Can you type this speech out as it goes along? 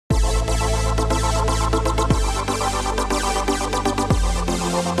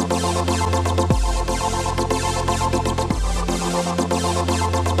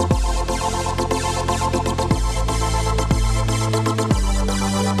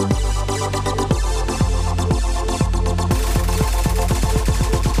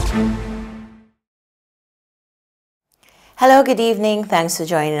Hello, good evening. Thanks for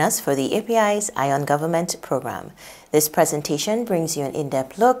joining us for the API's Eye on Government program. This presentation brings you an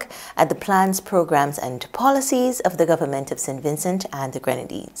in-depth look at the plans, programs, and policies of the government of St. Vincent and the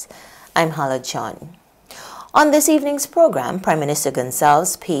Grenadines. I'm Halad John. On this evening's program, Prime Minister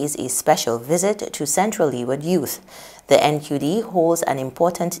Gonsalves pays a special visit to Central Leeward youth. The NQD holds an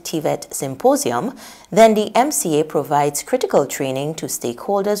important TVET symposium. Then the MCA provides critical training to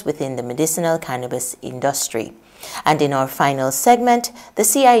stakeholders within the medicinal cannabis industry. And in our final segment, the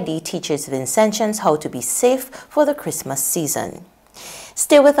CID teaches Vincentians how to be safe for the Christmas season.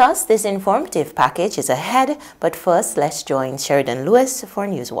 Stay with us, this informative package is ahead, but first let's join Sheridan Lewis for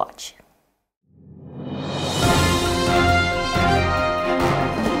Newswatch.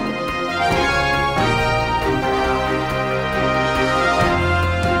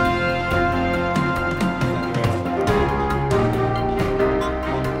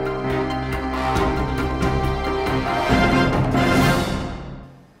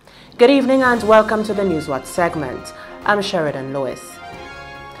 Good evening and welcome to the Newswatch segment. I'm Sheridan Lewis.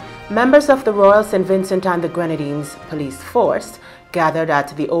 Members of the Royal St. Vincent and the Grenadines Police Force gathered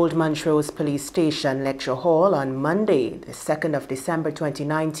at the Old Montrose Police Station Lecture Hall on Monday, the 2nd of December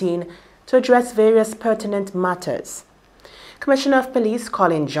 2019, to address various pertinent matters. Commissioner of Police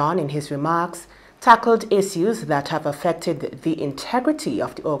Colin John, in his remarks, tackled issues that have affected the integrity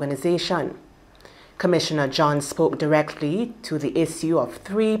of the organization. Commissioner John spoke directly to the issue of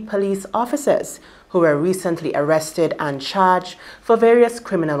 3 police officers who were recently arrested and charged for various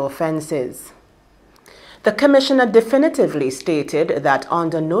criminal offenses. The commissioner definitively stated that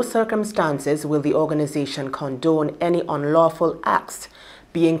under no circumstances will the organization condone any unlawful acts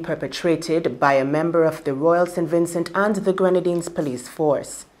being perpetrated by a member of the Royal St. Vincent and the Grenadines Police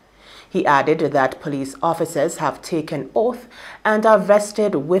Force. He added that police officers have taken oath and are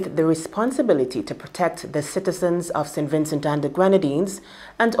vested with the responsibility to protect the citizens of St. Vincent and the Grenadines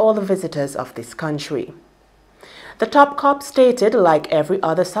and all the visitors of this country. The top cop stated, like every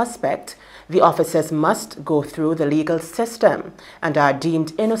other suspect, the officers must go through the legal system and are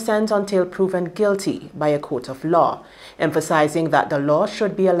deemed innocent until proven guilty by a court of law, emphasizing that the law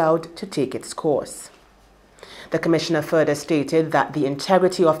should be allowed to take its course. The commissioner further stated that the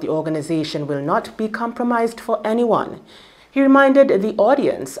integrity of the organization will not be compromised for anyone. He reminded the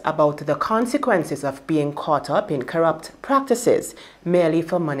audience about the consequences of being caught up in corrupt practices merely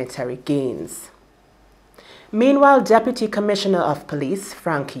for monetary gains. Meanwhile, Deputy Commissioner of Police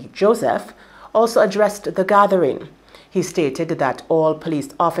Frankie Joseph also addressed the gathering. He stated that all police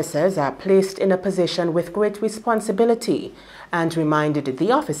officers are placed in a position with great responsibility and reminded the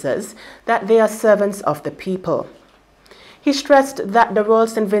officers that they are servants of the people. He stressed that the Royal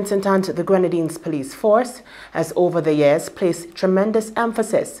St. Vincent and the Grenadines Police Force has over the years placed tremendous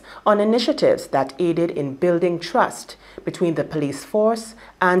emphasis on initiatives that aided in building trust between the police force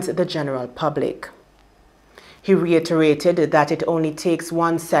and the general public. He reiterated that it only takes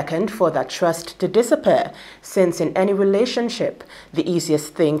 1 second for that trust to disappear, since in any relationship, the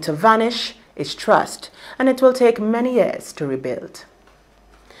easiest thing to vanish is trust, and it will take many years to rebuild.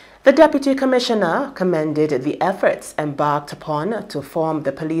 The Deputy Commissioner commended the efforts embarked upon to form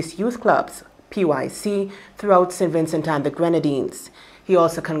the Police Youth Clubs, PYC, throughout St. Vincent and the Grenadines. He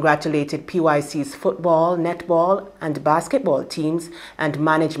also congratulated PYC's football, netball, and basketball teams and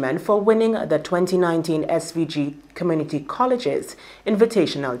management for winning the 2019 SVG Community Colleges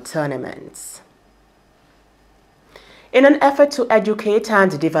Invitational Tournaments. In an effort to educate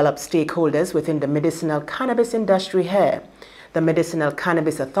and develop stakeholders within the medicinal cannabis industry here, the Medicinal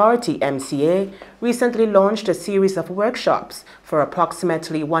Cannabis Authority, MCA, recently launched a series of workshops for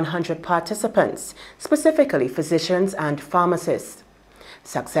approximately 100 participants, specifically physicians and pharmacists.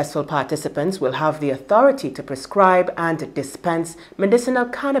 Successful participants will have the authority to prescribe and dispense medicinal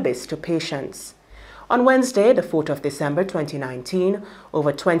cannabis to patients. On Wednesday, the 4th of December 2019,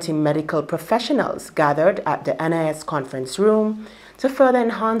 over 20 medical professionals gathered at the NIS conference room to further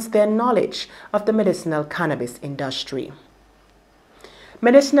enhance their knowledge of the medicinal cannabis industry.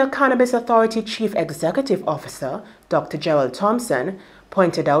 Medicinal Cannabis Authority Chief Executive Officer, Dr. Gerald Thompson,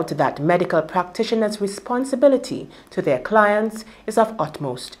 pointed out that medical practitioners' responsibility to their clients is of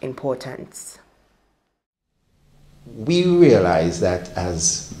utmost importance. We realize that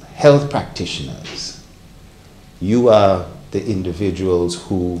as health practitioners, you are the individuals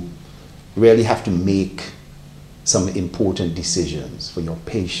who really have to make some important decisions for your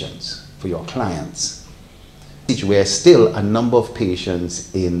patients, for your clients. Where still a number of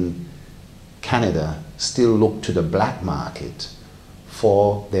patients in Canada still look to the black market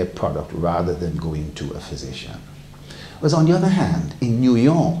for their product rather than going to a physician. Whereas on the other hand, in New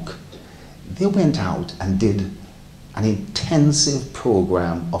York, they went out and did an intensive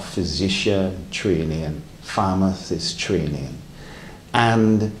program of physician training, pharmacist training,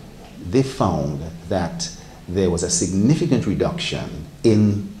 and they found that there was a significant reduction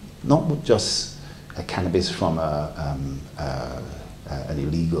in not just cannabis from an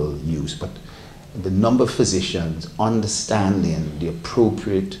illegal use, but the number of physicians understanding the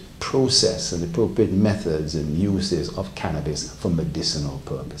appropriate process and appropriate methods and uses of cannabis for medicinal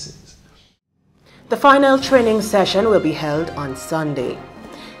purposes. The final training session will be held on Sunday.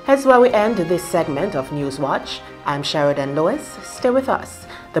 Here's where we end this segment of Newswatch. I'm Sheridan Lewis. Stay with us.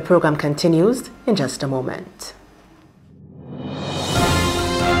 The program continues in just a moment.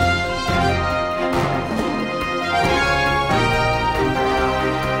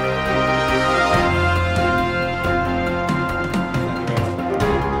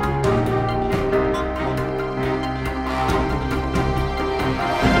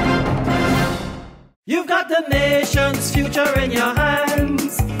 You've got the nation's future in your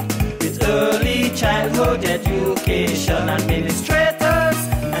hands. With early childhood education, administrators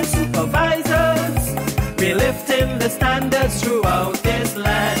and supervisors, we're lifting the standards throughout this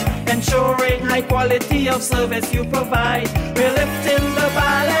land, ensuring high quality of service you provide. We're lifting the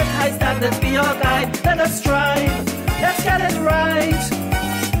bar, let high standards be your guide. Let us strive, let's get it right.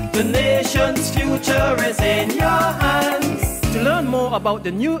 The nation's future is in your hands. To learn more about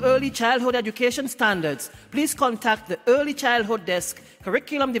the new Early Childhood Education Standards, please contact the Early Childhood Desk,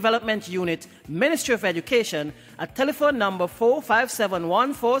 Curriculum Development Unit, Ministry of Education at telephone number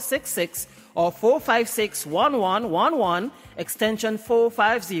 457-1466 or 456-1111, extension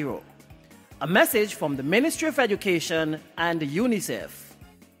 450. A message from the Ministry of Education and UNICEF.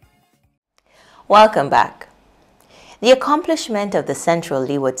 Welcome back. The accomplishment of the Central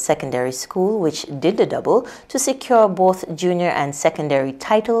Leeward Secondary School, which did the double to secure both junior and secondary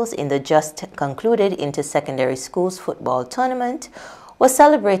titles in the just concluded inter-secondary schools football tournament, was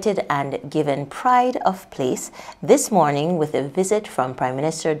celebrated and given pride of place this morning with a visit from Prime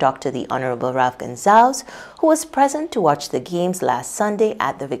Minister Dr. the Honorable Ralph Gonsalves, who was present to watch the games last Sunday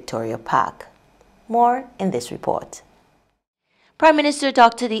at the Victoria Park. More in this report. Prime Minister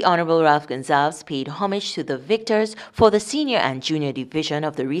Dr. the Honorable Ralph Gonsalves paid homage to the victors for the senior and junior division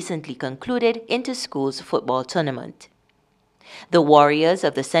of the recently concluded inter-schools football tournament. The Warriors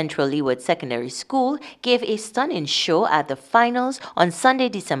of the Central Leeward Secondary School gave a stunning show at the finals on Sunday,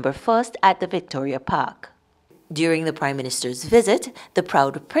 December 1st at the Victoria Park. During the Prime Minister's visit, the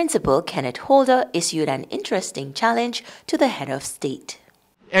proud principal, Kenneth Holder, issued an interesting challenge to the head of state.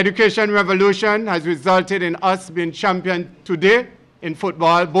 Education revolution has resulted in us being champion today in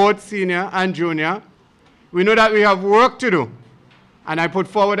football, both senior and junior. We know that we have work to do. And I put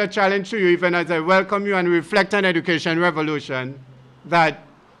forward a challenge to you, even as I welcome you and reflect on education revolution, that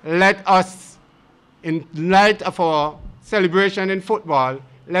let us, in light of our celebration in football,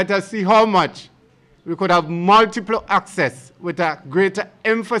 let us see how much we could have multiple access with a greater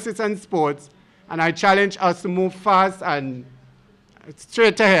emphasis on sports. And I challenge us to move fast and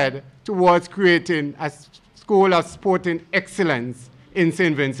straight ahead towards creating a school of sporting excellence in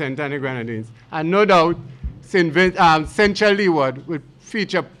St. Vincent and the Grenadines. And no doubt, Central Leeward will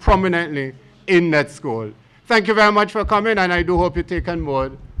feature prominently in that school. Thank you very much for coming, and I do hope you take on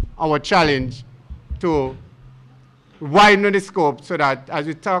board our challenge to widen the scope so that as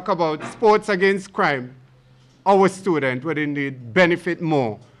we talk about sports against crime, our students would indeed benefit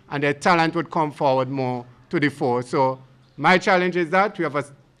more and their talent would come forward more to the fore. So my challenge is that we have a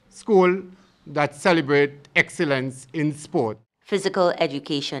school that celebrates excellence in sport. Physical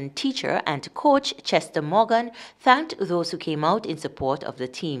education teacher and coach Chester Morgan thanked those who came out in support of the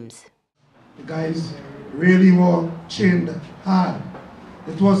teams. The guys really were trained hard.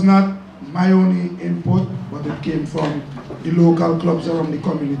 It was not my only input, but it came from the local clubs around the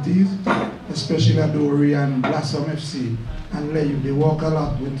communities, especially Adori and Blossom FC and Leyu. They work a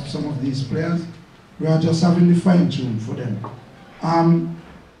lot with some of these players. We are just having the fine-tune for them.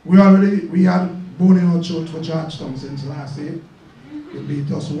 We had bone in our throat for Georgetown since last year. They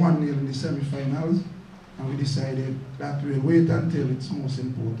beat us 1-0 in the semi-finals, and we decided that we'll wait until it's most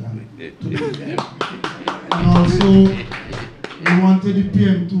important to beat them. And also, we wanted the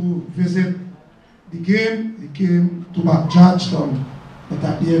PM to visit the game. He came to back Georgetown, but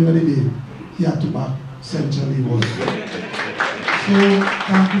at the end of the day, he had to back Central Leeward. So,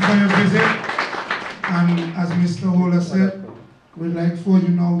 thank you for your visit. And as Mr. Holder said, we'd like for you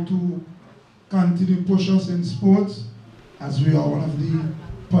now to continue to push us in sports, as we are one of the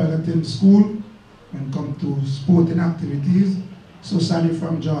piloting school when it comes to sporting activities. So Sally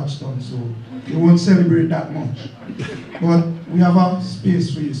from Georgetown, so we won't celebrate that much. But we have a space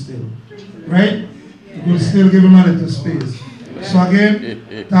for you still, right? we could still give him a little space. So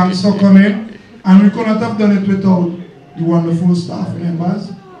again, thanks for coming. And we could not have done it without the wonderful staff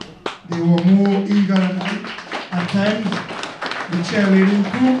members. They were more eager than I. At times, the cheerleading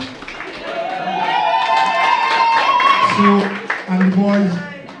crew. So, and the boys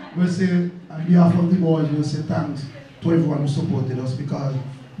will say, on behalf of the boys, we'll say thanks to everyone who supported us, because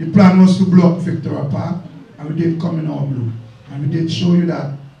the plan was to block Victoria Park, and we did come in our blue. And we did show you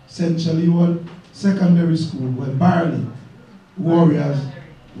that essentially what secondary school, well, barely, Warriors,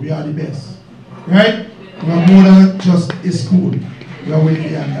 we are the best. Right? We are more than just a school. We are way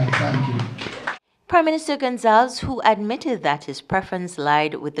beyond that. Thank you. Prime Minister Gonzalez, who admitted that his preference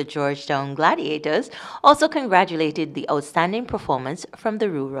lied with the Georgetown Gladiators, also congratulated the outstanding performance from the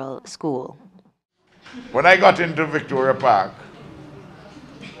rural school. When I got into Victoria Park,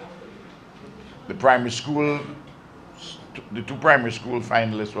 the two primary school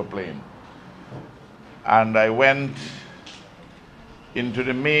finalists were playing. And I went into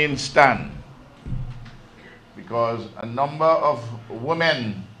the main stand because a number of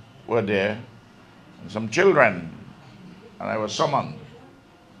women were there and some children, and I was summoned.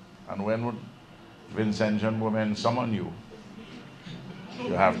 And when Vincentian women summon you,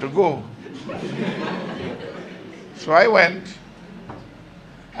 you have to go. So I went.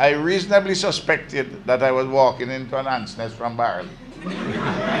 I reasonably suspected that I was walking into an ant's nest from Barley.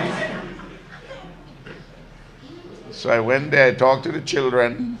 So I went there, I talked to the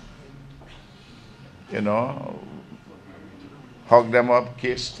children, you know, hugged them up,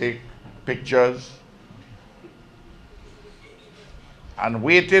 kissed, take pictures, and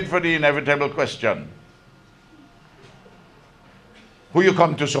waited for the inevitable question. Who you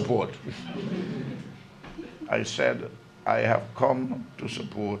come to support? I said, I have come to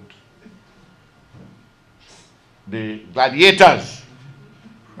support the Gladiators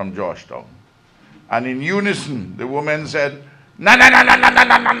from Georgetown. And in unison, the woman said, no, no, no, no, no, no,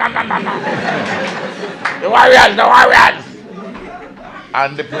 no, no, no, no, no. The Warriors, the Warriors.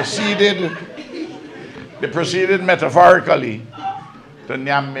 And they proceeded metaphorically to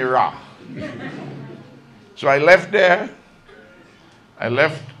Nyamira. So I left there, I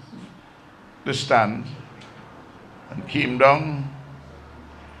left the stand and came down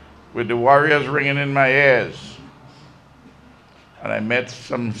with the Warriors ringing in my ears. And I met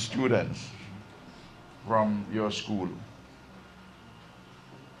some students from your school.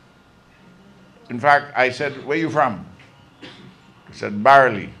 In fact, I said, where are you from? He said,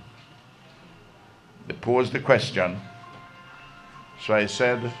 Barley. They posed the question. So I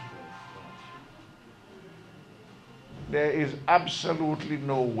said, there is absolutely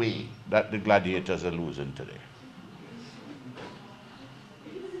no way that the Gladiators are losing today.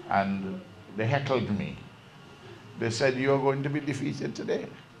 And they heckled me. They said, you are going to be defeated today.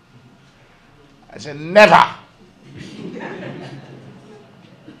 I said, never.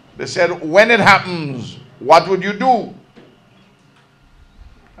 They said, when it happens, what would you do?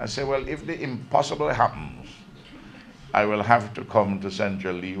 I said, well, if the impossible happens, I will have to come to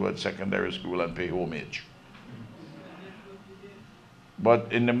Central Leeward Secondary School and pay homage.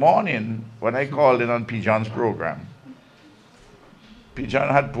 But in the morning, when I called in on P. John's program, P. John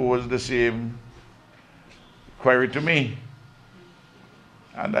had posed the same query to me.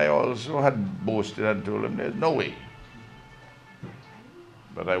 And I also had boasted and told him there's no way.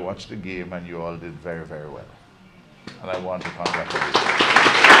 But I watched the game and you all did very, very well. And I want to congratulate you.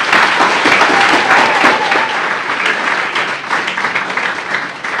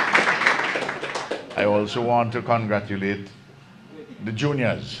 I also want to congratulate the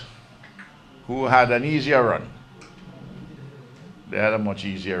juniors who had an easier run. They had a much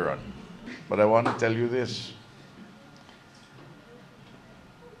easier run. But I want to tell you this.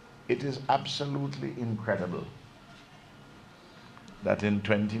 It is absolutely incredible that in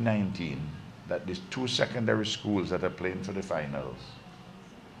 2019, that these two secondary schools that are playing for the finals,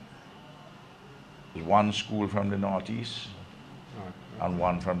 there's one school from the Northeast and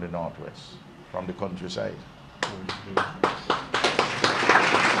one from the Northwest, from the countryside.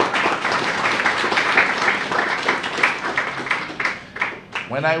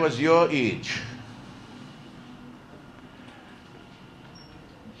 When I was your age,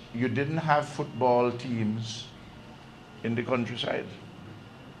 you didn't have football teams in the countryside.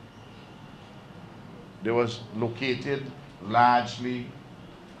 They was located largely,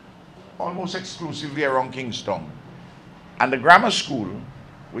 almost exclusively around Kingston. And the grammar school,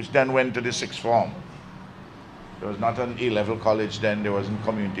 which then went to the sixth form, there was not an A-level college then, there wasn't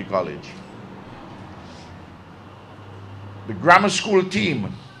community college. The grammar school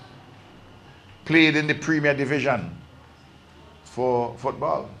team played in the Premier Division for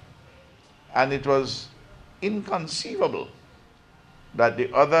football. And it was inconceivable that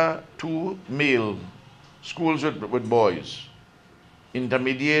the other two male schools with boys,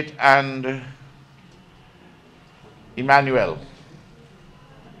 Intermediate and Emmanuel,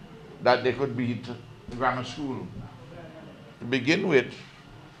 that they could beat the grammar school. To begin with,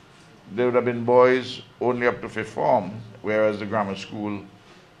 there would have been boys only up to 5th form, whereas the grammar school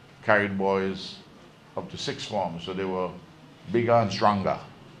carried boys up to 6th form, so they were bigger and stronger.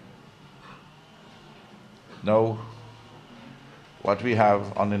 Now, what we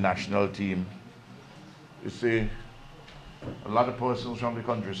have on the national team is a lot of persons from the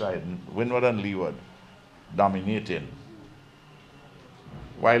countryside, Windward and Leeward, dominating,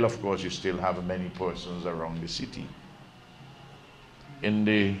 while of course you still have many persons around the city.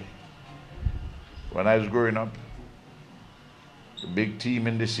 When I was growing up, the big team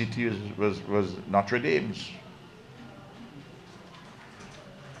in the city was Notre Dame's.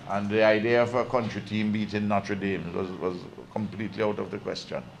 And the idea of a country team beating Notre Dame was completely out of the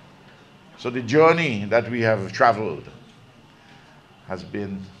question. So the journey that we have traveled has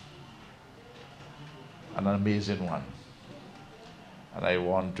been an amazing one. And I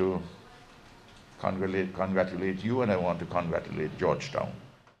want to congratulate you, and I want to congratulate Georgetown.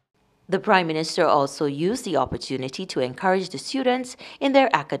 The Prime Minister also used the opportunity to encourage the students in their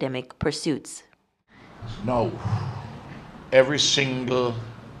academic pursuits. No, every single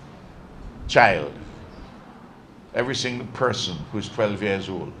child, every single person who is 12 years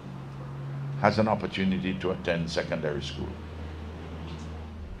old has an opportunity to attend secondary school.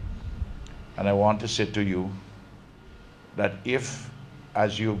 And I want to say to you that if,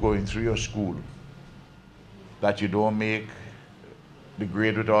 as you're going through your school, that you don't make the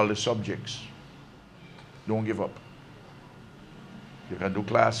grade with all the subjects, don't give up. You can do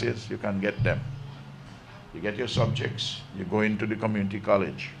classes, you can get them. You get your subjects, you go into the community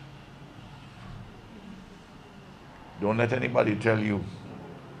college. Don't let anybody tell you,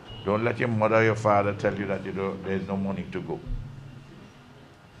 don't let your mother or your father tell you that there's no money to go.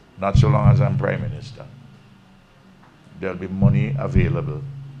 Not so long as I'm Prime Minister. There'll be money available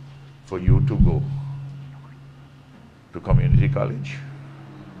for you to go to community college.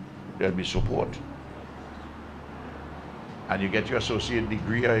 There'll be support. And you get your associate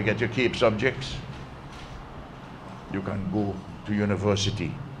degree or you get your CAPE subjects, you can go to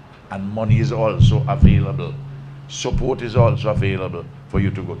university. And money is also available. Support is also available for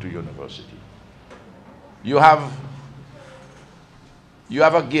you to go to university. You have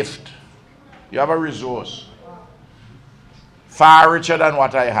a gift. You have a resource far richer than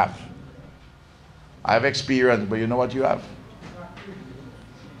what I have. I have experience, but you know what you have?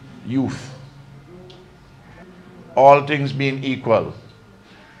 Youth. All things being equal,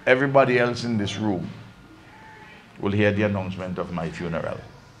 everybody else in this room will hear the announcement of my funeral.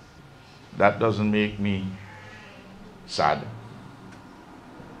 That doesn't make me sad.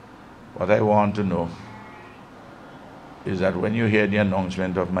 What I want to know is that when you hear the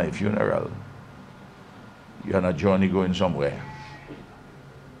announcement of my funeral, you're on a journey going somewhere.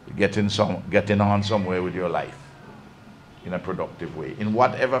 Getting on somewhere with your life in a productive way, in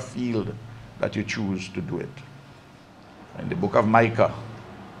whatever field that you choose to do it. In the book of Micah,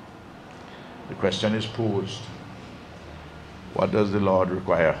 the question is posed, what does the Lord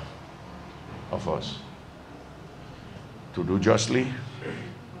require of us? To do justly,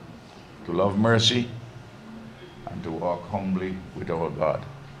 to love mercy, and to walk humbly with our God.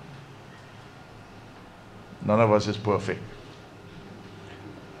 None of us is perfect.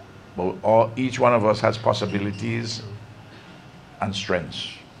 But each one of us has possibilities and strengths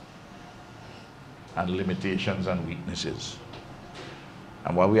and limitations and weaknesses.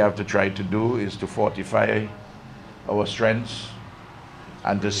 And what we have to try to do is to fortify our strengths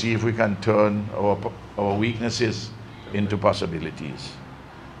and to see if we can turn our weaknesses into possibilities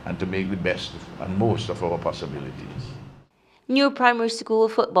and to make the best and most of our possibilities. New primary school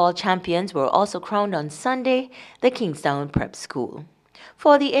football champions were also crowned on Sunday, the Kingstown Prep School.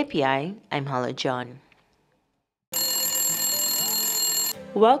 For the API, I'm Hala John.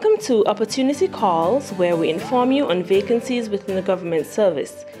 Welcome to Opportunity Calls, where we inform you on vacancies within the government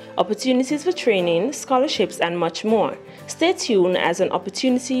service, opportunities for training, scholarships, and much more. Stay tuned, as an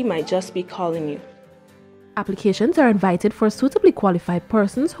opportunity might just be calling you. Applications are invited for suitably qualified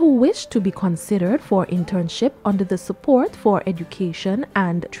persons who wish to be considered for internship under the Support for Education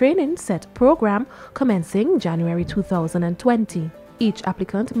and Training SET program commencing January 2020. Each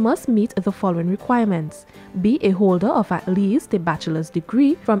applicant must meet the following requirements: be a holder of at least a bachelor's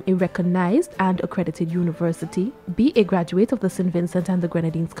degree from a recognized and accredited university, be a graduate of the St. Vincent and the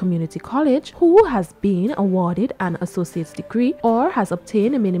Grenadines Community College who has been awarded an associate's degree or has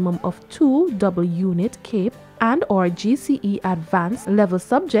obtained a minimum of 2 double-unit CAPE and or GCE advanced level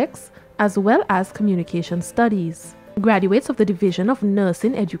subjects, as well as communication studies. Graduates of the Division of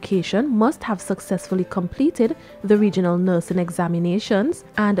Nursing Education must have successfully completed the regional nursing examinations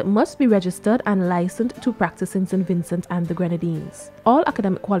and must be registered and licensed to practice in St. Vincent and the Grenadines. All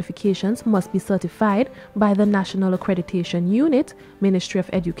academic qualifications must be certified by the National Accreditation Unit, Ministry of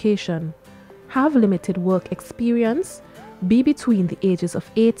Education. Have limited work experience. Be between the ages of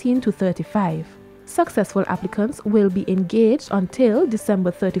 18 to 35. Successful applicants will be engaged until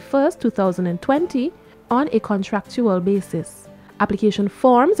December 31st, 2020 on a contractual basis. Application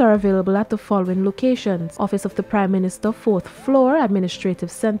forms are available at the following locations: Office of the Prime Minister, 4th floor, Administrative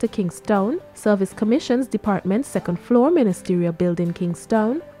Center, Kingstown; Service Commissions Department, 2nd floor, Ministerial Building,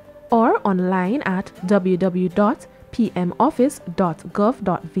 Kingstown; or online at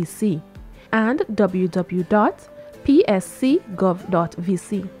www.pmoffice.gov.vc and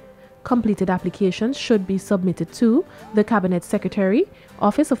www.psc.gov.vc. Completed applications should be submitted to the Cabinet Secretary,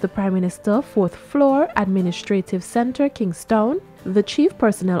 Office of the Prime Minister, 4th floor, Administrative Center, Kingstown; the Chief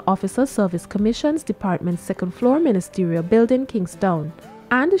Personnel Officer, Service Commissions Department, 2nd floor, Ministerial Building, Kingstown,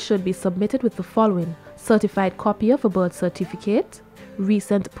 and should be submitted with the following: certified copy of a birth certificate,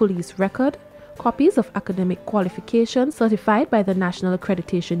 recent police record, copies of academic qualifications certified by the National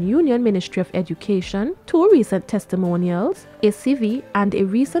Accreditation Union, Ministry of Education, 2 recent testimonials, a CV, and a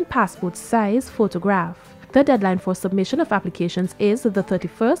recent passport-size photograph. The deadline for submission of applications is the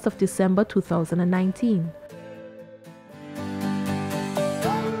 31st of December 2019.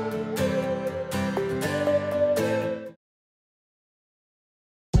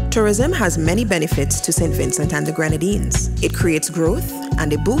 Tourism has many benefits to St. Vincent and the Grenadines. It creates growth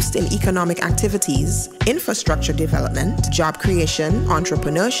and a boost in economic activities, infrastructure development, job creation,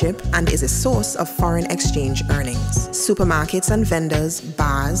 entrepreneurship, and is a source of foreign exchange earnings. Supermarkets and vendors,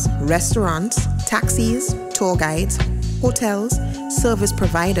 bars, restaurants, taxis, tour guides, hotels, service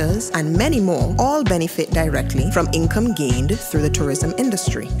providers, and many more all benefit directly from income gained through the tourism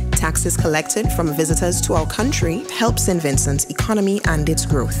industry. Taxes collected from visitors to our country help St. Vincent's economy and its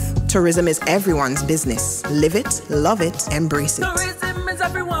growth. Tourism is everyone's business. Live it, love it, embrace it. Tourism is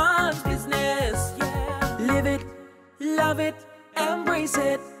everyone's business. Yeah. Live it, love it, embrace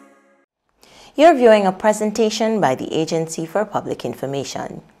it. You're viewing a presentation by the Agency for Public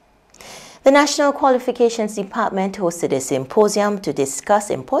Information. The National Qualifications Department hosted a symposium to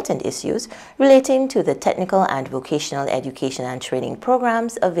discuss important issues relating to the technical and vocational education and training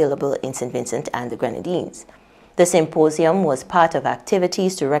programs available in St. Vincent and the Grenadines. The symposium was part of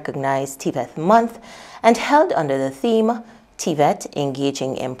activities to recognize TVET Month and held under the theme TVET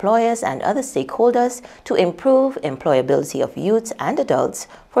Engaging Employers and Other Stakeholders to Improve Employability of Youth and Adults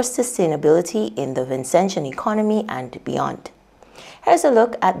for Sustainability in the Vincentian Economy and Beyond. Here's a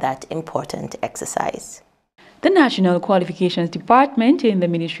look at that important exercise. The National Qualifications Department in the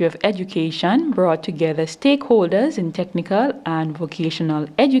Ministry of Education brought together stakeholders in technical and vocational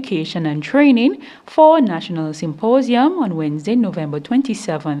education and training for a national symposium on Wednesday, November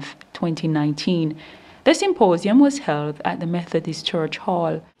 27, 2019. The symposium was held at the Methodist Church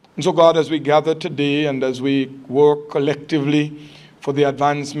Hall. And so, God, as we gather today and as we work collectively for the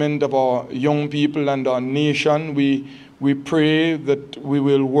advancement of our young people and our nation, we pray that we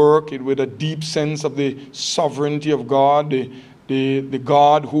will work with a deep sense of the sovereignty of God, the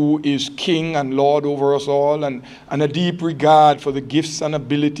God who is King and Lord over us all, and a deep regard for the gifts and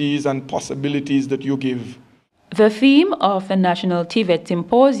abilities and possibilities that you give. The theme of the National TVET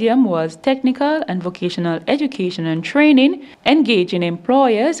Symposium was Technical and Vocational Education and Training, engaging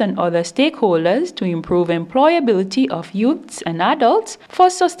employers and other stakeholders to improve employability of youths and adults for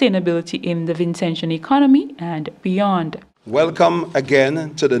sustainability in the Vincentian economy and beyond. Welcome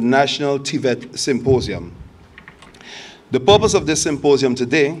again to the National TVET Symposium. The purpose of this symposium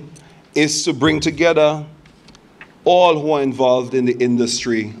today is to bring together all who are involved in the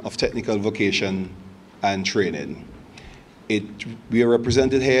industry of technical vocation and training. We are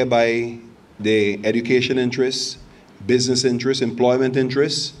represented here by the education interests, business interests, employment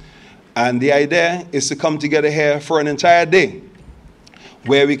interests, and the idea is to come together here for an entire day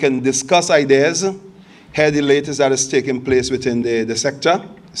where we can discuss ideas, hear the latest that is taking place within the sector,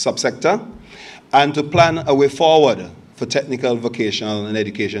 subsector, and to plan a way forward for technical, vocational, and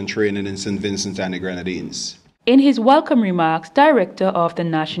education training in St. Vincent and the Grenadines. In his welcome remarks, Director of the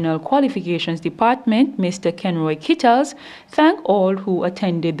National Qualifications Department, Mr. Kenroy Kittles, thanked all who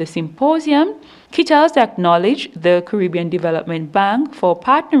attended the symposium. Kittles acknowledged the Caribbean Development Bank for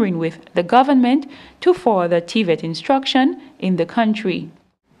partnering with the government to further TVET instruction in the country.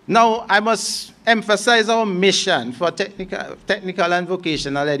 Now, I must emphasize our mission for technical and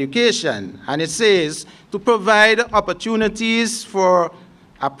vocational education, and it says to provide opportunities for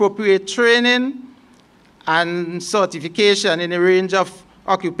appropriate training and certification in a range of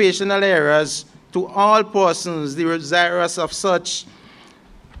occupational areas to all persons desirous of such,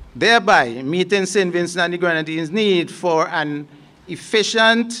 thereby meeting St. Vincent and the Grenadines' need for an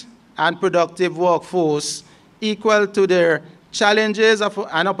efficient and productive workforce equal to their challenges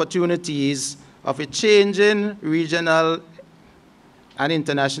and opportunities of a changing regional and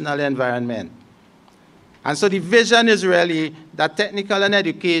international environment. And so the vision is really that technical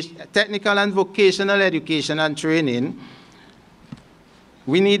and vocational education and training,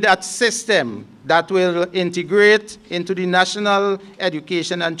 we need that system that will integrate into the national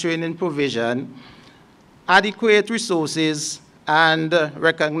education and training provision adequate resources and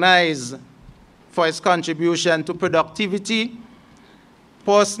recognize for its contribution to productivity,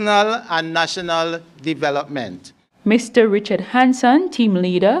 personal and national development. Mr. Richard Hanson, Team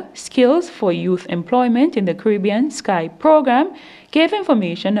Leader, Skills for Youth Employment in the Caribbean SKY program, gave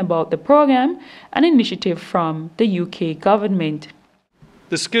information about the program, an initiative from the UK government.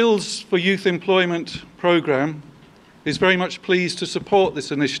 The Skills for Youth Employment program is very much pleased to support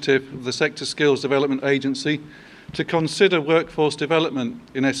this initiative of the Sector Skills Development Agency to consider workforce development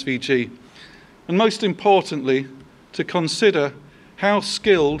in SVG, and most importantly, to consider how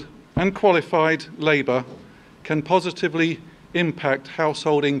skilled and qualified labour can positively impact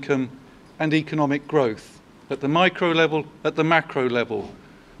household income and economic growth at the micro level, at the macro level.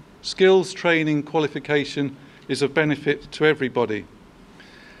 Skills training qualification is of benefit to everybody.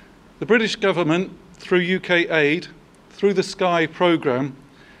 The British government, through UK Aid, through the SKY programme,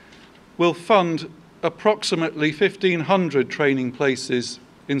 will fund approximately 1,500 training places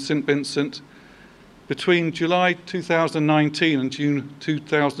in St Vincent between July 2019 and June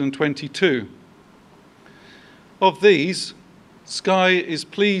 2022. Of these, SKY is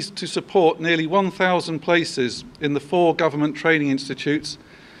pleased to support nearly 1,000 places in the 4 government training institutes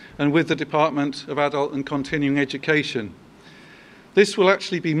and with the Department of Adult and Continuing Education. This will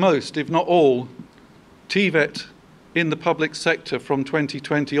actually be most, if not all, TVET in the public sector from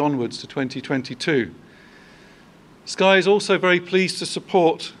 2020 onwards to 2022. SKY is also very pleased to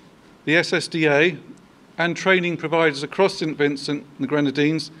support the SSDA and training providers across St Vincent and the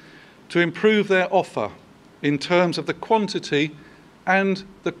Grenadines to improve their offer in terms of the quantity and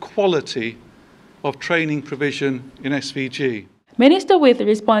the quality of training provision in SVG. Minister with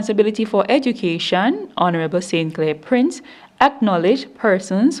responsibility for education, Honourable St. Clair Prince, acknowledged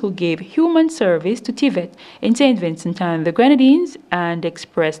persons who gave human service to TVET in St. Vincent and the Grenadines and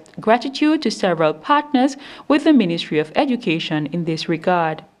expressed gratitude to several partners with the Ministry of Education in this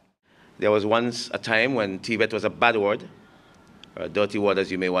regard. There was once a time when TVET was a bad word, or a dirty word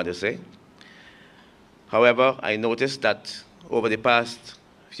as you may want to say. However, I noticed that over the past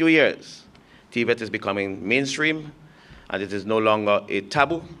few years, TVET is becoming mainstream, and it is no longer a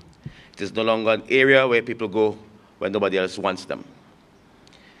taboo. It is no longer an area where people go when nobody else wants them.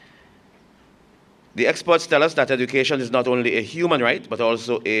 The experts tell us that education is not only a human right, but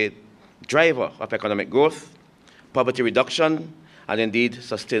also a driver of economic growth, poverty reduction, and indeed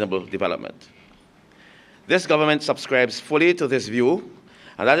sustainable development. This government subscribes fully to this view,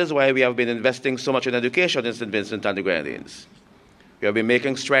 and that is why we have been investing so much in education in St. Vincent and the Grenadines. We have been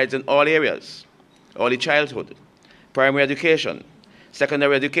making strides in all areas: early childhood, primary education,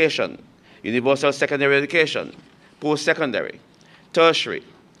 secondary education, universal secondary education, post-secondary, tertiary,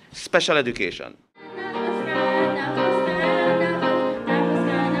 special education.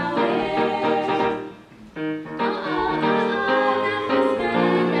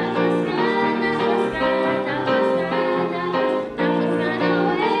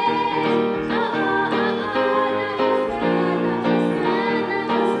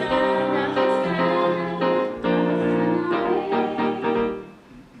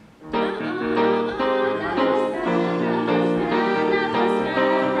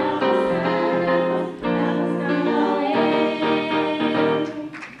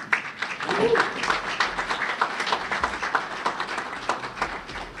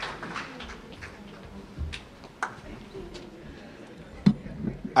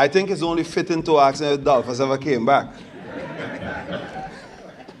 I think it's only fitting to ask if Dolphus ever came back.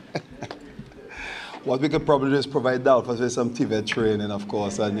 What we could probably do is provide Dolphus with some TVET training, of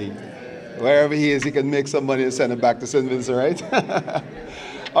course, and Wherever he is, he can make some money and send it back to St. Vincent, right?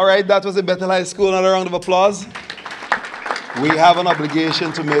 All right, that was the Bethel High School. Another round of applause. We have an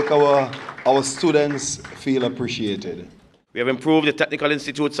obligation to make our students feel appreciated. We have improved the technical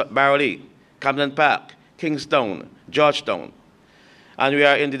institutes at Barrowley, Camden Park, Kingstown, Georgetown, and we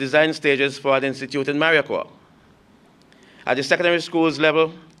are in the design stages for an institute in Mariacoa. At the secondary schools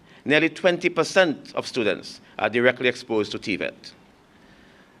level, nearly 20% of students are directly exposed to TVET.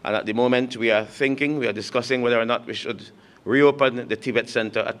 And at the moment, we are discussing whether or not we should reopen the TVET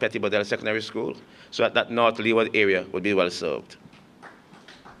Center at Petty Bodell Secondary School so that North Leeward area would be well served.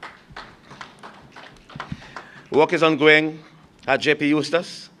 Work is ongoing at JP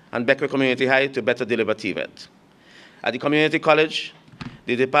Eustace and Beckwith Community High to better deliver TVET. At the community college,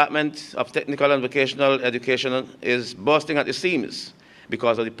 the Department of Technical and Vocational Education is bursting at the seams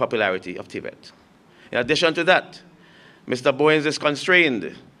because of the popularity of TVET. In addition to that, Mr. Bowens is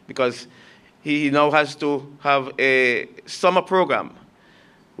constrained because he now has to have a summer program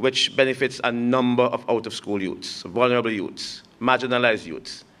which benefits a number of out-of-school youths, vulnerable youths, marginalized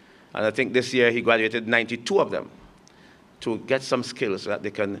youths. And I think this year he graduated 92 of them to get some skills so that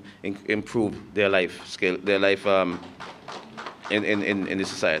they can improve their life in the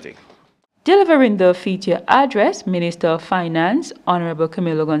society. Delivering the feature address, Minister of Finance, Honorable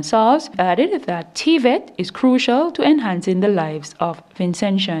Camilo Gonsalves, added that TVET is crucial to enhancing the lives of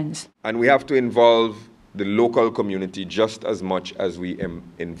Vincentians. And we have to involve the local community just as much as we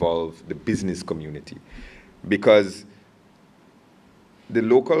involve the business community, because the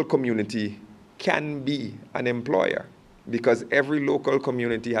local community can be an employer, because every local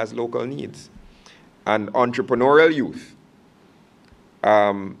community has local needs. And entrepreneurial youth,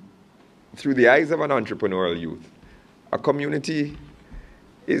 through the eyes of an entrepreneurial youth, a community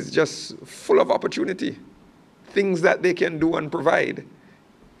is just full of opportunity, things that they can do and provide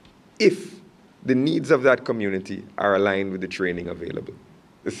if the needs of that community are aligned with the training available.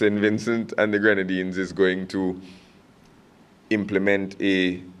 The St. Vincent and the Grenadines is going to implement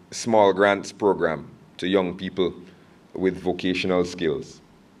a small grants program to young people with vocational skills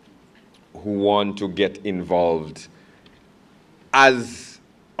who want to get involved as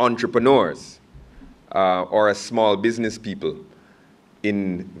entrepreneurs or as small business people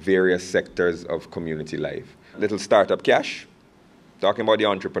in various sectors of community life. Little startup cash, talking about the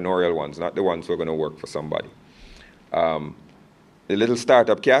entrepreneurial ones, not the ones who are going to work for somebody. The little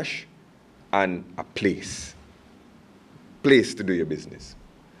startup cash and a place to do your business.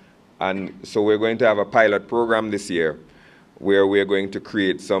 And so we're going to have a pilot program this year where we're going to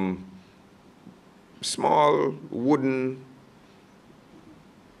create some small wooden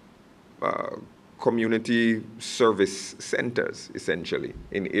community service centers, essentially,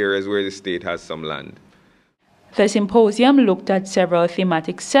 in areas where the state has some land. The symposium looked at several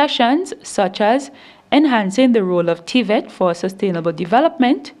thematic sessions, such as enhancing the role of TVET for sustainable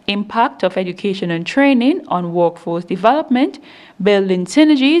development, impact of education and training on workforce development, building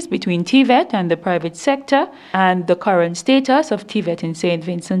synergies between TVET and the private sector, and the current status of TVET in St.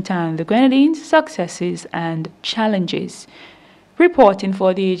 Vincent and the Grenadines, successes and challenges. Reporting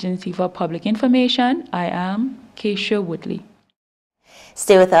for the Agency for Public Information, I am Keisha Woodley.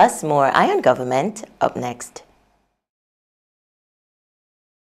 Stay with us, more Eye on Government up next.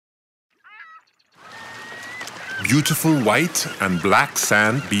 Beautiful white and black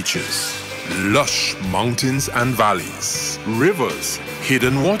sand beaches, lush mountains and valleys, rivers,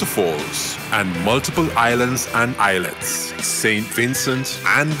 hidden waterfalls, and multiple islands and islets. St. Vincent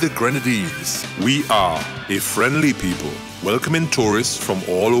and the Grenadines. We are a friendly people, welcoming tourists from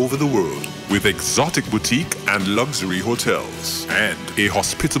all over the world with exotic boutique and luxury hotels and a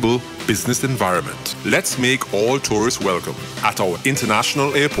hospitable business environment. Let's make all tourists welcome at our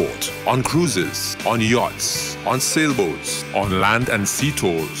international airport, on cruises, on yachts, on sailboats, on land and sea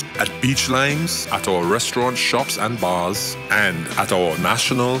tours, at beach lines, at our restaurants, shops and bars, and at our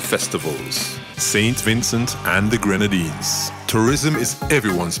national festivals. St. Vincent and the Grenadines. Tourism is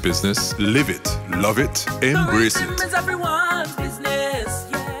everyone's business. Live it, love it, embrace it. Tourism is everyone's business.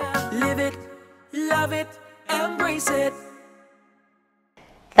 Yeah. Live it, love it, embrace it.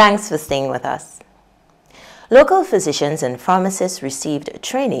 Thanks for staying with us. Local physicians and pharmacists received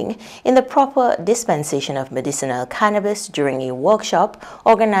training in the proper dispensation of medicinal cannabis during a workshop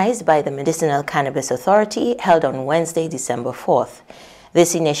organized by the Medicinal Cannabis Authority held on Wednesday, December 4th.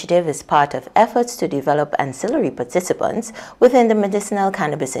 This initiative is part of efforts to develop ancillary participants within the medicinal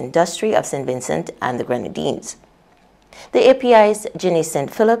cannabis industry of St. Vincent and the Grenadines. The API's Jenny St.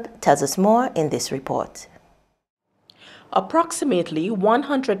 Philip tells us more in this report. Approximately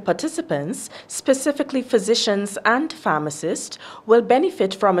 100 participants, specifically physicians and pharmacists, will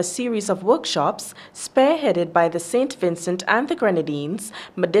benefit from a series of workshops spearheaded by the St. Vincent and the Grenadines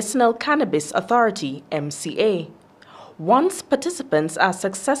Medicinal Cannabis Authority, MCA. Once participants are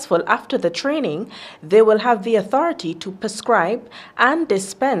successful after the training, they will have the authority to prescribe and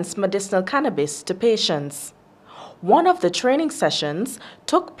dispense medicinal cannabis to patients. One of the training sessions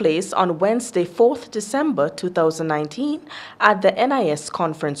took place on Wednesday, 4th December 2019 at the NIS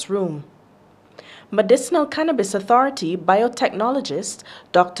conference room. Medicinal Cannabis Authority biotechnologist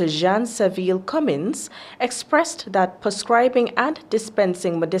Dr. Jean-Seville Cummins expressed that prescribing and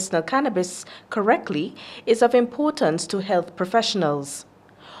dispensing medicinal cannabis correctly is of importance to health professionals.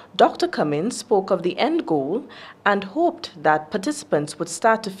 Dr. Cummins spoke of the end goal and hoped that participants would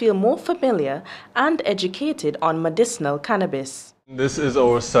start to feel more familiar and educated on medicinal cannabis. This is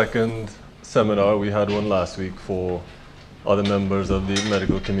our second seminar. We had one last week for other members of the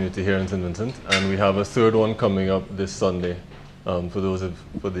medical community here in St. Vincent, and we have a third one coming up this Sunday for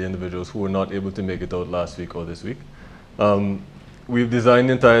the individuals who were not able to make it out last week or this week. We've designed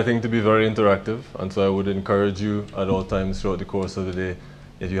the entire thing to be very interactive, and so I would encourage you at all times throughout the course of the day,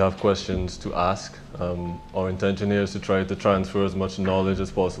 if you have questions, to ask. Our intention here is to try to transfer as much knowledge as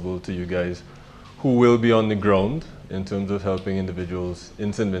possible to you guys who will be on the ground in terms of helping individuals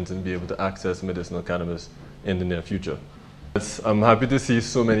in St. Vincent be able to access medicinal cannabis in the near future. I'm happy to see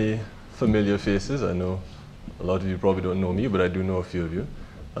so many familiar faces. I know a lot of you probably don't know me, but I do know a few of you.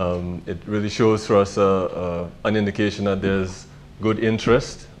 It really shows for us an indication that there's good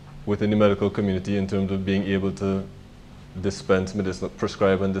interest within the medical community in terms of being able to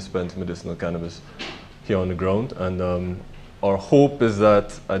prescribe and dispense medicinal cannabis here on the ground. And our hope is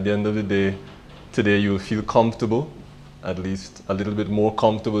that at the end of the day, today you'll feel comfortable, at least a little bit more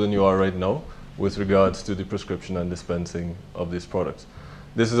comfortable than you are right now, with regards to the prescription and dispensing of these products.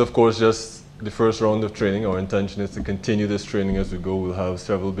 This is of course just the first round of training. Our intention is to continue this training as we go. We'll have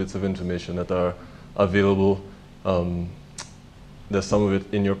several bits of information that are available. There's some of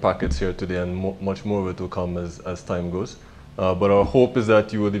it in your packets here today, and much more of it will come as time goes. But our hope is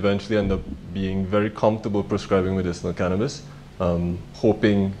that you will eventually end up being very comfortable prescribing medicinal cannabis,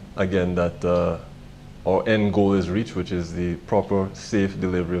 hoping again that our end goal is reached, which is the proper, safe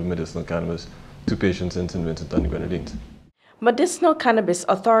delivery of medicinal cannabis to patients in St. Vincent and the Grenadines. Medicinal Cannabis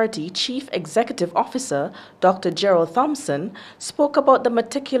Authority Chief Executive Officer Dr. Gerald Thompson spoke about the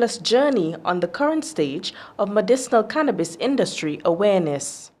meticulous journey on the current stage of medicinal cannabis industry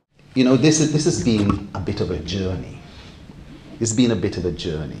awareness. You know, this has been a bit of a journey. It's been a bit of a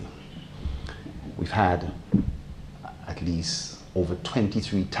journey. We've had at least over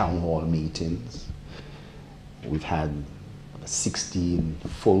 23 town hall meetings. We've had 16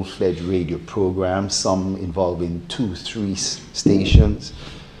 full-fledged radio programs, some involving 2-3 stations.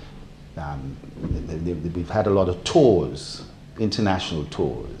 We've had a lot of tours, international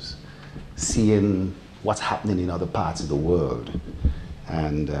tours, seeing what's happening in other parts of the world,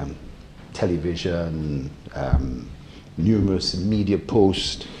 and television, numerous media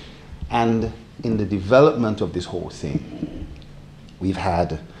posts, and in the development of this whole thing, we've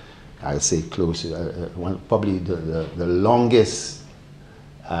had, I'll say close, probably the longest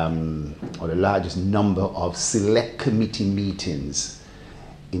or the largest number of select committee meetings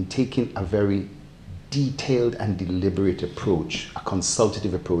in taking a very detailed and deliberate approach, a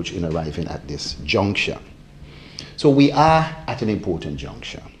consultative approach in arriving at this juncture. So we are at an important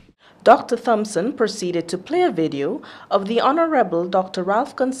juncture. Dr. Thompson proceeded to play a video of the Honorable Dr.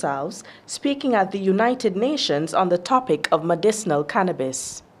 Ralph Gonsalves speaking at the United Nations on the topic of medicinal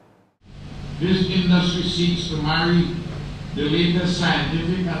cannabis. This industry seeks to marry the latest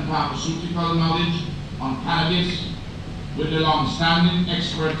scientific and pharmaceutical knowledge on cannabis with the long-standing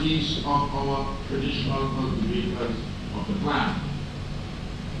expertise of our traditional cultivators of the plant.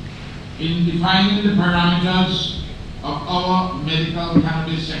 In defining the parameters of our medical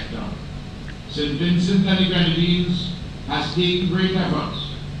cannabis sector, St. Vincent and the Grenadines has taken great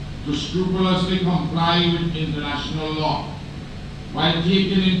efforts to scrupulously comply with international law, while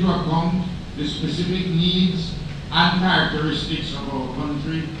taking into account the specific needs and characteristics of our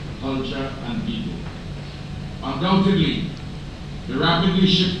country, culture, and people. Undoubtedly, the rapidly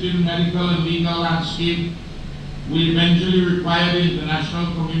shifting medical and legal landscape will eventually require the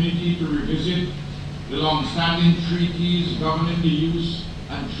international community to revisit the long-standing treaties governing the use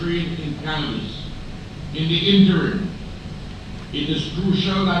and trade in cannabis. In the interim, it is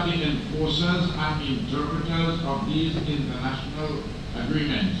crucial that the enforcers and interpreters of these international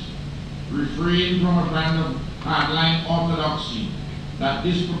agreements refrain from a kind of hardline orthodoxy that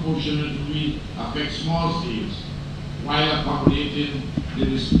disproportionately affects small states, while accommodating the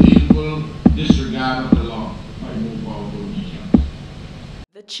disdainful disregard of the law by more powerful nations.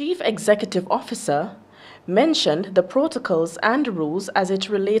 The Chief Executive Officer mentioned the protocols and rules as it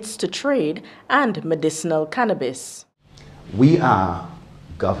relates to trade and medicinal cannabis. We are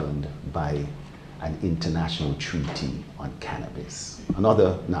governed by an international treaty on cannabis and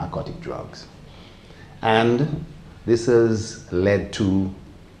other narcotic drugs. And this has led to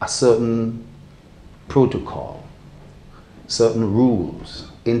a certain protocol, certain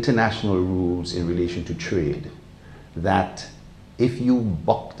rules, international rules in relation to trade, that if you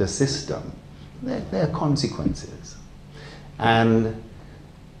buck the system, there are consequences. And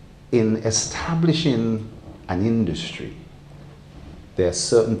in establishing an industry, there are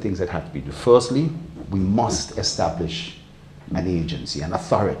certain things that have to be done. Firstly, we must establish an agency, an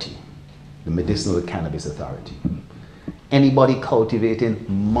authority, the Medicinal Cannabis Authority. Anybody cultivating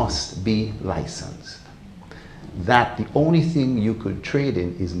must be licensed. That the only thing you could trade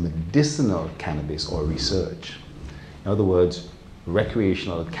in is medicinal cannabis or research. In other words,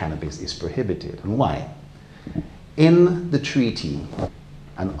 recreational cannabis is prohibited. And why? In the treaty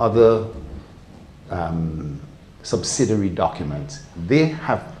and other subsidiary documents, they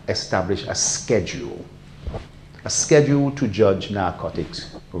have established a schedule to judge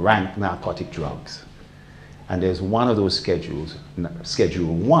narcotics, rank narcotic drugs. And there's one of those schedules,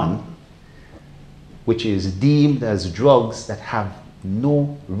 Schedule 1, which is deemed as drugs that have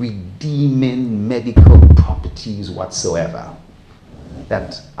no redeeming medical properties whatsoever,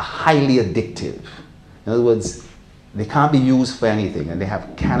 that are highly addictive. In other words, they can't be used for anything, and they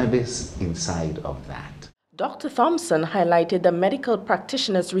have cannabis inside of that. Dr. Thompson highlighted the medical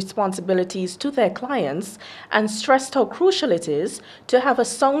practitioners' responsibilities to their clients and stressed how crucial it is to have a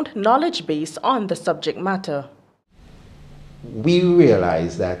sound knowledge base on the subject matter. We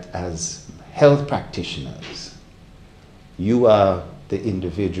realize that as health practitioners, you are the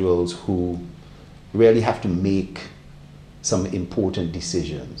individuals who really have to make some important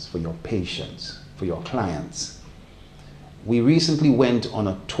decisions for your patients, for your clients. We recently went on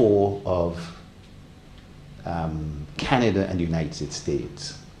a tour of Canada and the United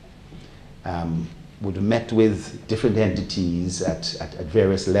States. We met with different entities at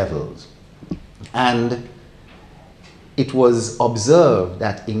various levels. And it was observed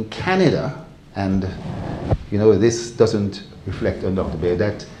that in Canada, and you know, this doesn't reflect on Dr. Baird,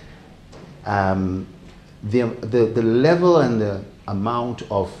 that the level and the amount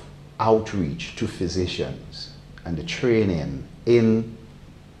of outreach to physicians and the training in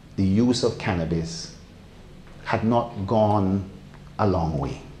the use of cannabis had not gone a long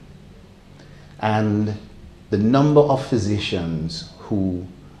way. And the number of physicians who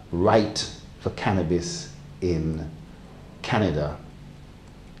write for cannabis in Canada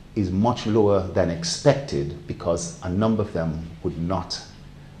is much lower than expected, because a number of them would not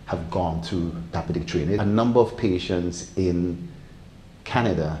have gone through that particular training. A number of patients in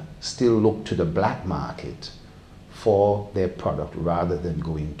Canada still look to the black market for their product rather than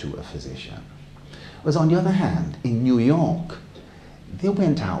going to a physician. Whereas on the other hand, in New York, they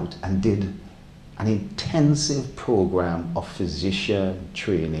went out and did an intensive program of physician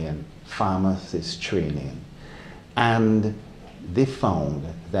training, pharmacist training, and they found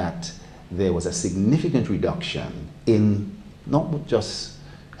that there was a significant reduction in not just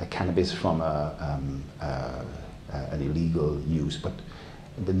cannabis from an illegal use, but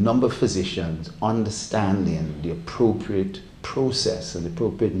the number of physicians understanding the appropriate process and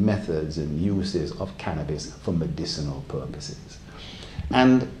appropriate methods and uses of cannabis for medicinal purposes.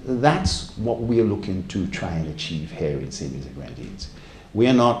 And that's what we're looking to try and achieve here in St. Vincent and Grenadines.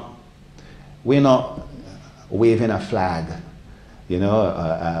 We're not waving a flag, you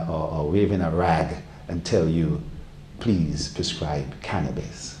know, or waving a rag and tell you, please prescribe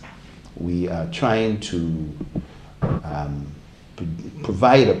cannabis. We are trying to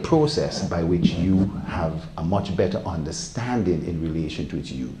provide a process by which you have a much better understanding in relation to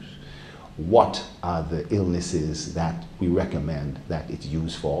its use. What are the illnesses that we recommend that it's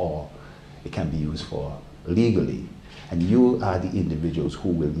used for, or it can be used for legally? And you are the individuals who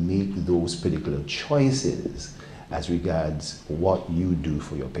will make those particular choices as regards what you do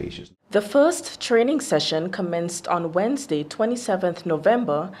for your patients. The first training session commenced on Wednesday, 27th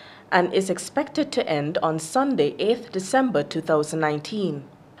November, and is expected to end on Sunday, 8th December 2019.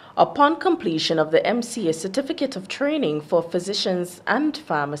 Upon completion of the MCA Certificate of Training for Physicians and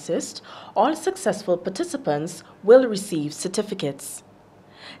Pharmacists, all successful participants will receive certificates.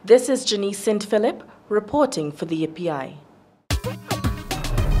 This is Janice St. Philip reporting for the API.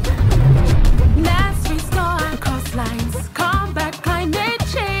 Let's restore coastlines, combat climate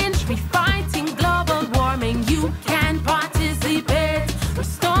change, be fighting global warming. You can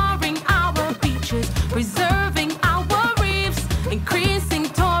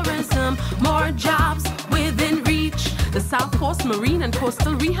largest marine and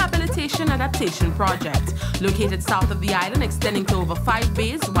coastal rehabilitation adaptation project, located south of the island, extending to over 5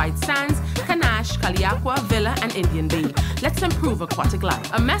 bays, White Sands, Canache, Kaliakwa, Villa, and Indian Bay. Let's improve aquatic life.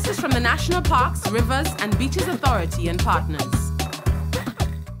 A message from the National Parks, Rivers, and Beaches Authority and partners.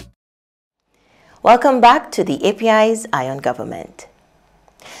 Welcome back to the API's Eye on Government.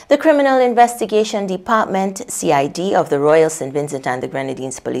 The Criminal Investigation Department, CID, of the Royal St. Vincent and the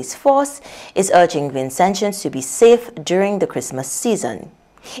Grenadines Police Force is urging Vincentians to be safe during the Christmas season.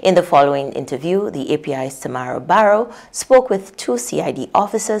 In the following interview, the API's Tamara Barrow spoke with 2 CID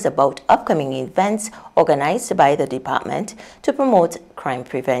officers about upcoming events organized by the department to promote crime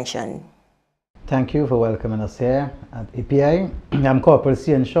prevention. Thank you for welcoming us here at API. I'm Corporal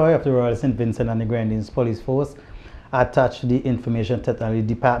Cian Choi of the Royal St. Vincent and the Grenadines Police Force, attached to the Information Technology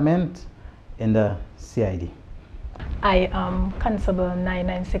Department in the CID. I am Constable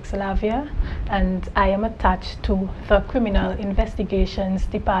 996 Lavia, and I am attached to the Criminal Investigations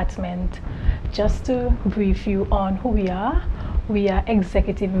Department. Just to brief you on who we are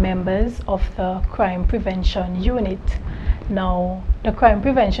executive members of the Crime Prevention Unit. Now, the Crime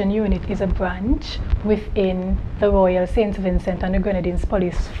Prevention Unit is a branch within the Royal St. Vincent and the Grenadines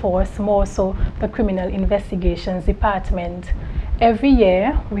Police Force, more so the Criminal Investigations Department. Every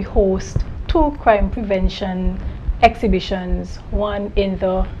year, we host 2 crime prevention exhibitions, one in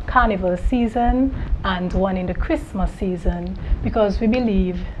the carnival season and one in the Christmas season, because we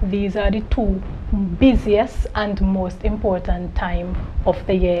believe these are the 2 busiest and most important time of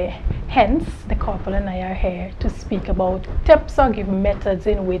the year. Hence, the Corporal and I are here to speak about tips or give methods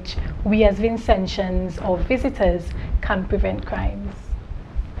in which we as Vincentians or visitors can prevent crimes.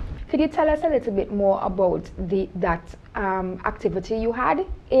 Could you tell us a little bit more about that activity you had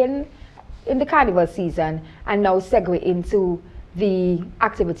in the carnival season and now segue into the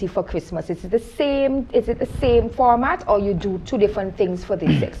activity for Christmas? Is it the same format, or you do 2 different things for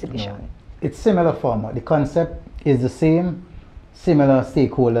this exhibition? No, it's similar format. The concept is the same, similar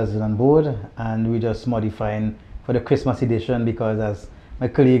stakeholders on board, and we're just modifying for the Christmas edition because, as my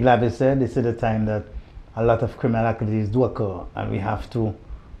colleague Lavis said, this is the time that a lot of criminal activities do occur, and we have to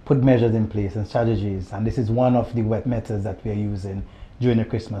put measures in place and strategies, and this is one of the methods that we are using during the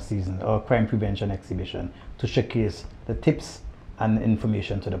Christmas season, our crime prevention exhibition, to showcase the tips and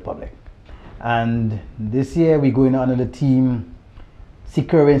information to the public. And this year we're going under the theme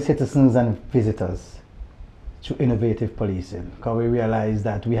securing citizens and visitors through innovative policing, because we realize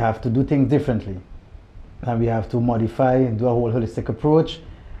that we have to do things differently, and we have to modify, do a whole holistic approach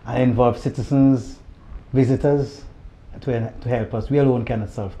and involve citizens, visitors to help us. We alone cannot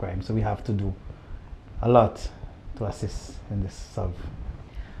solve crime, so we have to do a lot to assist in this solve.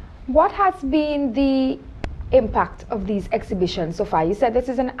 What has been the impact of these exhibitions so far? You said this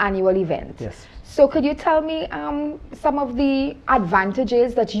is an annual event. Yes. So could you tell me some of the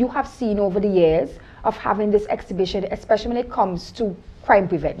advantages that you have seen over the years of having this exhibition, especially when it comes to crime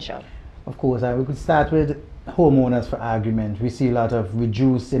prevention? Of course, we could start with homeowners for argument. We see a lot of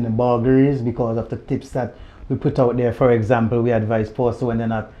reduce in the burglaries because of the tips that we put out there. For example, we advise people when they're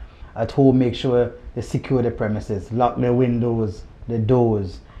not at home, make sure they secure the premises, lock their windows, the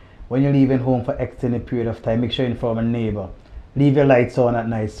doors. When you're leaving home for extended period of time, make sure you inform a neighbor. Leave your lights on at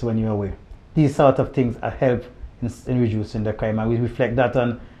night when you're away. These sort of things help in reducing the crime, and we reflect that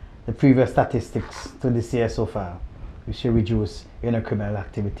on the previous statistics to this year so far. We should reduce criminal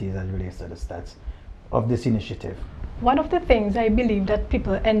activities as relates to the stats of this initiative. One of the things I believe that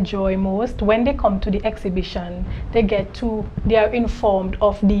people enjoy most when they come to the exhibition, they are informed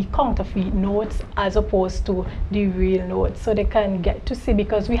of the counterfeit notes as opposed to the real notes. So they can get to see,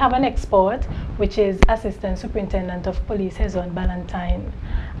 because we have an expert, which is Assistant Superintendent of Police Hezon Ballantyne,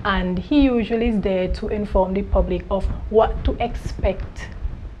 and he usually is there to inform the public of what to expect,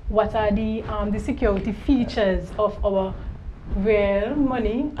 what are the security features of our real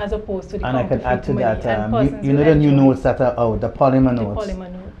money as opposed to the and counterfeit I can add to money. that, you know the new notes that are out, the polymer notes. The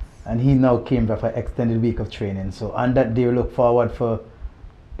polymer notes. And he now came back for an extended week of training. So on that day, we look forward for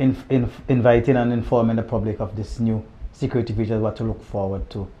inviting and informing the public of this new security features, what to look forward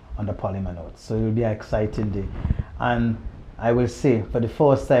to on the polymer notes. So it will be an exciting day. And I will say, for the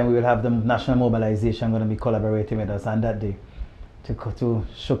first time, we will have the National Mobilization going to be collaborating with us on that day to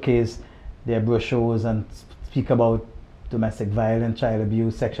showcase their brochures and speak about domestic violence, child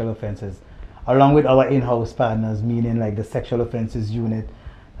abuse, sexual offences, along with our in-house partners, meaning like the sexual offences unit,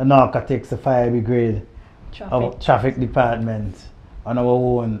 the narcotics, the fire brigade, our traffic department, and our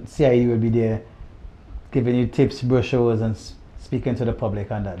own CID will be there giving you tips, brochures, and speaking to the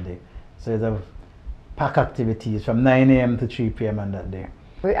public on that day. So it's a pack activities from 9 a.m. to 3 p.m. on that day.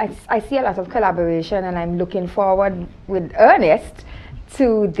 I see a lot of collaboration, and I'm looking forward with earnest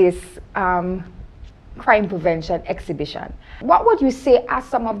to this crime prevention exhibition. What would you say are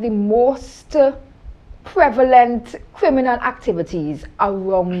some of the most prevalent criminal activities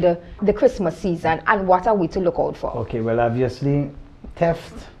around the Christmas season, and what are we to look out for? Okay, well, obviously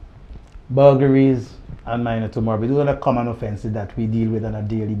theft, burglaries, and minor to morbid. Those are the common offenses that we deal with on a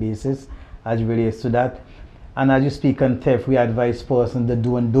daily basis as it relates to that. And as you speak on theft, we advise persons the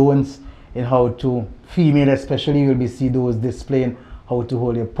do and don'ts in how to, female especially, you'll be see those displaying how to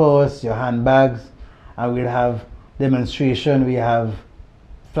hold your purse, your handbags, and we'll have demonstration, we have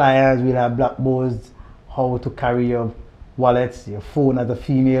flyers, we'll have blackboards, how to carry your wallets, your phone as a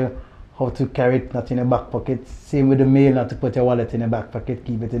female, how to carry it not in your back pocket. Same with the male, not to put your wallet in your back pocket,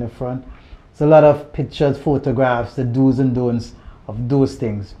 keep it in the front. So a lot of pictures, photographs, the do's and don'ts of those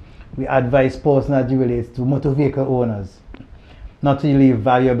things. We advise persons as it relates to motor vehicle owners not to leave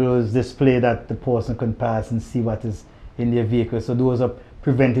valuables display that the person can pass and see what is in their vehicle. So those are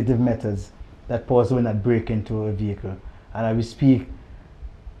preventative methods that person will not break into a vehicle. And as we speak,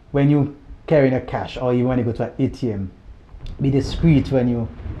 when you carry a cash or even when you go to an ATM, be discreet when you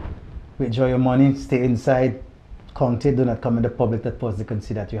withdraw your money, stay inside, count it, do not come in the public that person can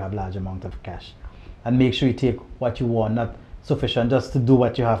see that you have large amount of cash. And make sure you take what you want, not sufficient just to do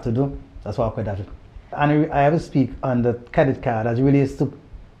what you have to do. That's what I call that. And I have to speak on the credit card as it relates to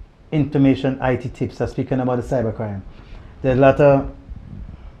information IT tips. I'm speaking about the cybercrime. There's a lot of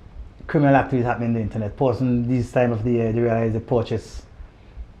criminal activities happening on the internet. Person this time of the year, they realize they purchase,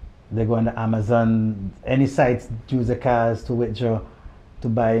 they go on the Amazon, any sites use the cards to withdraw, to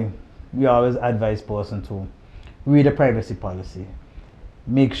buy. We always advise person to read the privacy policy.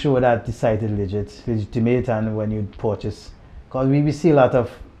 Make sure that the site is legitimate, and when you purchase, because we see a lot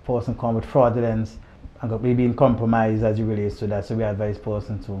of person come with fraudulence and maybe in compromise as it relates to that. So we advise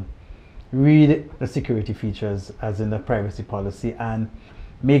person to read the security features as in the privacy policy and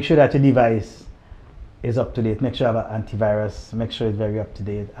make sure that your device is up to date. Make sure you have an antivirus, make sure it's very up to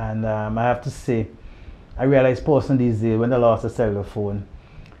date. And I have to say, I realize person these days, when they lost a cellular phone,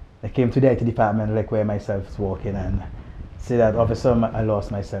 they came to the IT department like where myself is working and say that, officer, I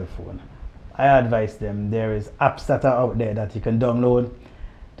lost my cell phone. I advise them, there is apps that are out there that you can download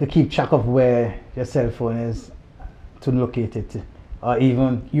to keep track of where your cell phone is, to locate it, or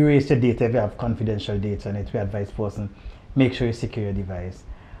even erase your data if you have confidential data on it. We advise person, make sure you secure your device.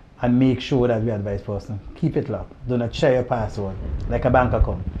 And make sure that we advise person, keep it locked. Do not share your password, like a bank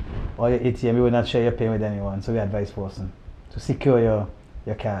account or your ATM, you will not share your PIN with anyone. So we advise person to secure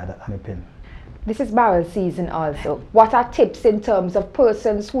your card and your PIN. This is barrel season also. What are tips in terms of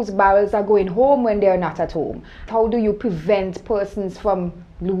persons whose barrels are going home when they're not at home? How do you prevent persons from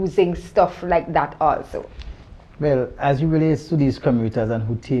losing stuff like that also? Well, as it relates to these commuters and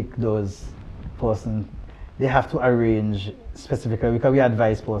who take those persons, they have to arrange specifically, because we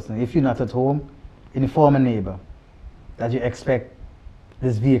advise persons, if you're not at home, inform a neighbor that you expect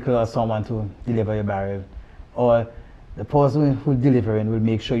this vehicle or someone to deliver your barrel, or the person who's delivering will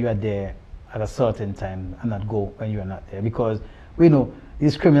make sure you are there at a certain time and not go when you are not there, because we know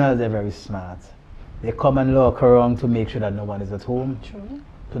these criminals are very smart. They come and lurk around to make sure that no one is at home. True.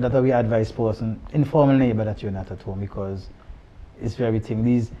 So that's why we advise person, inform a neighbor that you're not at home, because it's very thing.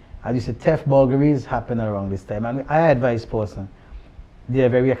 These, as you said, theft, burglaries happen around this time, and I advise person, they are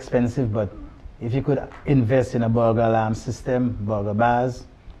very expensive, but if you could invest in a burglar alarm system, burglar bars,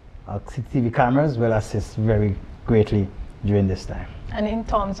 or CCTV cameras, will assist very greatly during this time. And in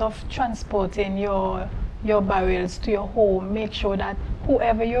terms of transporting your barrels to your home, make sure that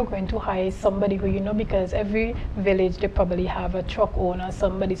whoever you're going to hire is somebody who you know, because every village they probably have a truck owner,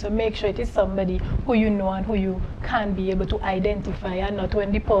 somebody. So make sure it is somebody who you know and who you can be able to identify, and not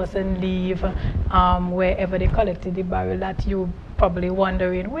when the person leave wherever they collected the barrel that you probably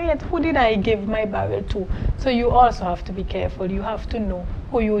wondering, wait, who did I give my barrel to? So you also have to be careful. You have to know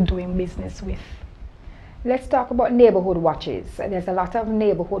who you're doing business with. Let's talk about neighborhood watches. There's a lot of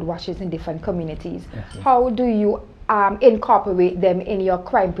neighborhood watches in different communities. Yes. How do you incorporate them in your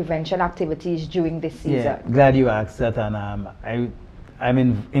crime prevention activities during this season? Yeah, glad you asked that, and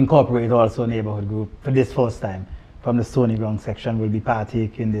I'm incorporate also neighborhood group for this first time from the Stony Ground section will be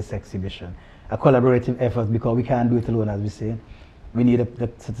partaking in this exhibition. A collaborative effort, because we can't do it alone, as we say. We need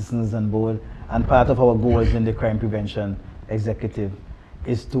the citizens on board, and part of our goals in the crime prevention executive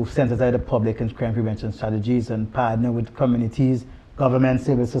is to sensitize the public in crime prevention strategies and partner with communities, government,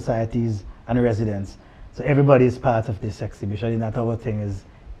 civil societies, and residents. So everybody is part of this exhibition. Not our thing is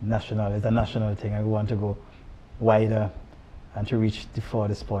national, it's a national thing, and we want to go wider and to reach the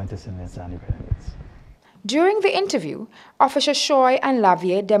furthest point in St. Vincent and the Grenadines. During the interview, Officer Shoy and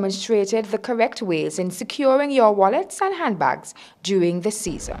Lavier demonstrated the correct ways in securing your wallets and handbags during the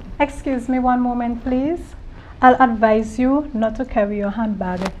season. Excuse me one moment, please. I'll advise you not to carry your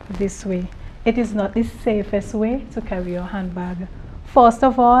handbag this way. It is not the safest way to carry your handbag. First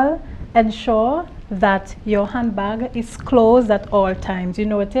of all, ensure that your handbag is closed at all times. You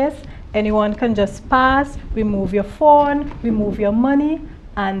notice anyone can just pass, remove your phone, remove your money,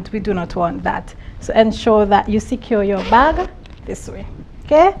 and we do not want that. So ensure that you secure your bag this way,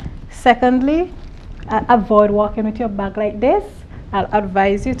 okay? Secondly, avoid walking with your bag like this. I'll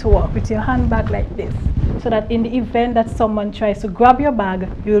advise you to walk with your handbag like this, so that in the event that someone tries to grab your bag,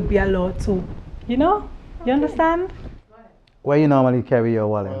 you will be allowed to, you know? You understand? Where you normally carry your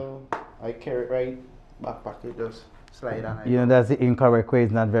wallet? I carry it right back pocket, just slide on. You know, that's the incorrect way.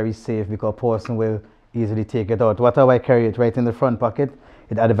 It's not very safe because a person will easily take it out. What if I carry it right in the front pocket?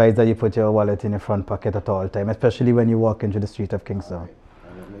 It advises that you put your wallet in the front pocket at all time, especially when you walk into the street of Kingston. Right.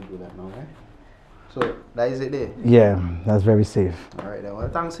 Let me do that now, right? So that is it there? Yeah, that's very safe. Alright then. Well,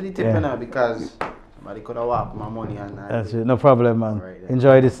 thanks for the tip, now, because somebody could have walked my money and that's it. No problem, man. Right,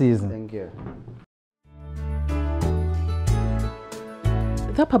 enjoy the season. Thank you.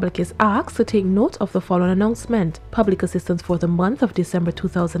 The public is asked to take note of the following announcement. Public assistance for the month of December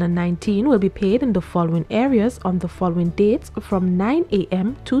 2019 will be paid in the following areas on the following dates from 9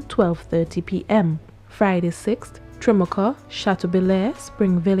 a.m. to 12:30 p.m. Friday 6th, Trimaka, Chateau Belair,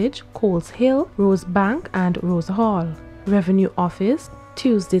 Spring Village, Coles Hill, Rose Bank and Rose Hall. Revenue Office,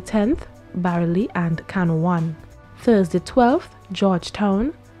 Tuesday 10th, Barley and Cano 1. Thursday 12th,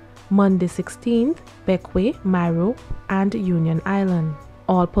 Georgetown. Monday 16th, Beckway, Miro and Union Island.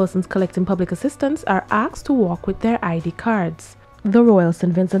 All persons collecting public assistance are asked to walk with their ID cards. The Royal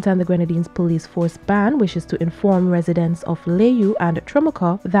St. Vincent and the Grenadines Police Force Band wishes to inform residents of Layou and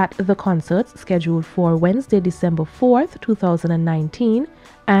Trimaka that the concerts scheduled for Wednesday, December 4th, 2019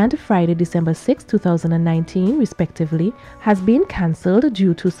 and Friday, December 6th, 2019 respectively has been cancelled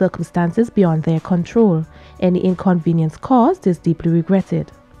due to circumstances beyond their control. Any inconvenience caused is deeply regretted.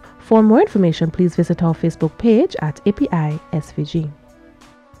 For more information, please visit our Facebook page at API SVG.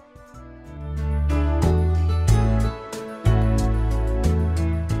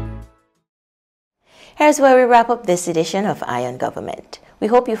 Here's where we wrap up this edition of Eye on Government. We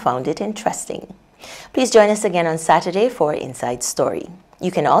hope you found it interesting. Please join us again on Saturday for Inside Story.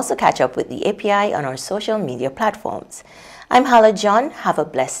 You can also catch up with the API on our social media platforms. I'm Hala John. Have a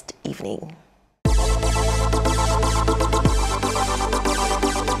blessed evening.